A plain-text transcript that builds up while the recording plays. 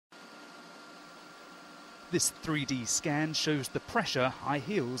This 3D scan shows the pressure high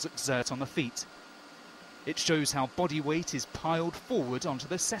heels exert on the feet. It shows how body weight is piled forward onto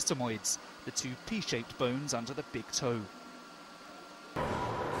the sesamoids, the two P-shaped bones under the big toe.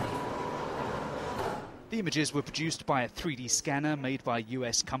 The images were produced by a 3D scanner made by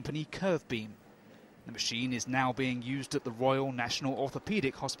US company Curvebeam. The machine is now being used at the Royal National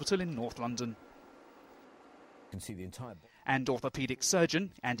Orthopaedic Hospital in North London. You can see the entire... And orthopaedic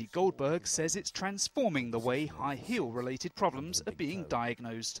surgeon Andy Goldberg says it's transforming the way high heel-related problems are being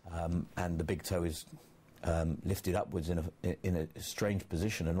diagnosed. And the big toe is lifted upwards in a strange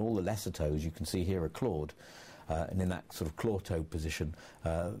position, and all the lesser toes you can see here are clawed. And in that sort of claw toe position,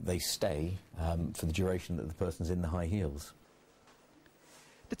 they stay for the duration that the person's in the high heels.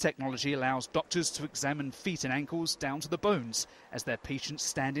 The technology allows doctors to examine feet and ankles down to the bones as their patients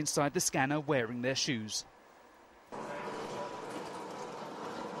stand inside the scanner wearing their shoes.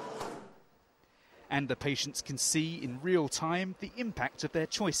 And the patients can see in real time the impact of their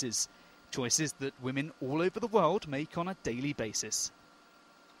choices, choices that women all over the world make on a daily basis.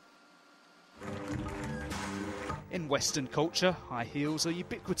 In Western culture, high heels are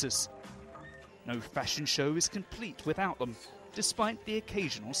ubiquitous. No fashion show is complete without them, despite the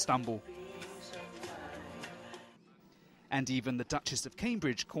occasional stumble. And even the Duchess of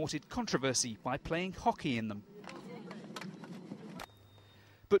Cambridge courted controversy by playing hockey in them.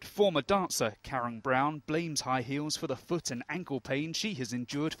 But former dancer Karen Brown blames high heels for the foot and ankle pain she has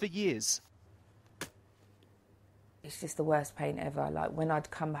endured for years. It's just the worst pain ever. Like when I'd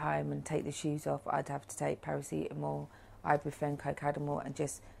come home and take the shoes off, I'd have to take paracetamol, ibuprofen, cocodamol, and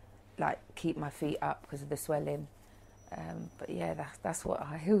just like keep my feet up because of the swelling. But yeah, that's what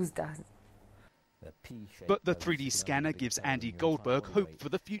high heels does. But the 3D scanner gives Andy Goldberg hope for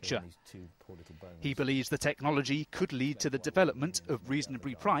the future. He believes the technology could lead to the development of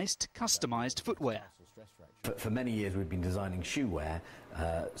reasonably priced, customised footwear. For many years we've been designing shoe wear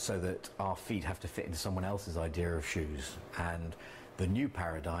so that our feet have to fit into someone else's idea of shoes. And the new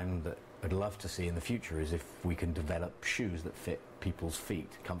paradigm that I'd love to see in the future is if we can develop shoes that fit people's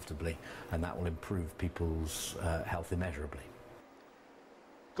feet comfortably, and that will improve people's health immeasurably.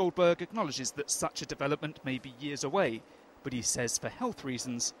 Goldberg acknowledges that such a development may be years away, but he says for health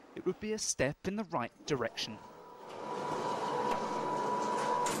reasons it would be a step in the right direction.